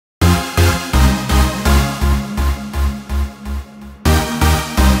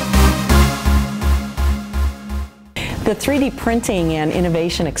The 3D Printing and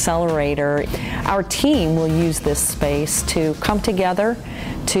Innovation Accelerator, our team will use this space to come together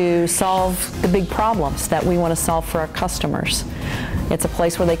to solve the big problems that we want to solve for our customers. It's a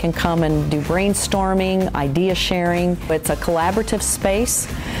place where they can come and do brainstorming, idea sharing. It's a collaborative space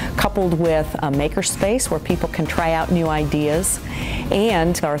coupled with a maker space where people can try out new ideas,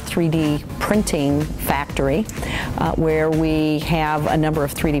 and our 3D printing factory where we have a number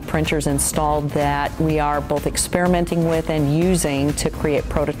of 3D printers installed that we are both experimenting with and using to create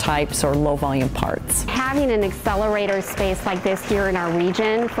prototypes or low volume parts. Having an accelerator space like this here in our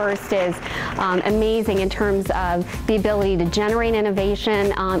region first is amazing in terms of the ability to generate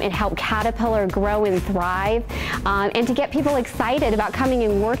innovation and help Caterpillar grow and thrive, and to get people excited about coming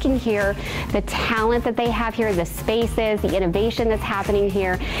and working here, the talent that they have here, the spaces, the innovation that's happening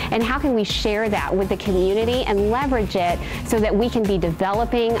here, and how can we share that with the community and leverage it so that we can be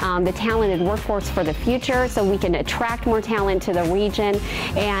developing the talented workforce for the future, so we can attract more talent to the region.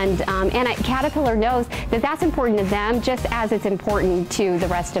 And Caterpillar knows that that's important to them just as it's important to the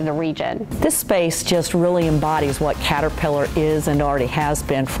rest of the region. This space just really embodies what Caterpillar is and already has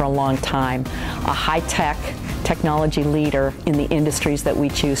been for a long time, a high-tech technology leader in the industries that we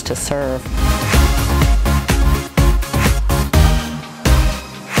choose to serve.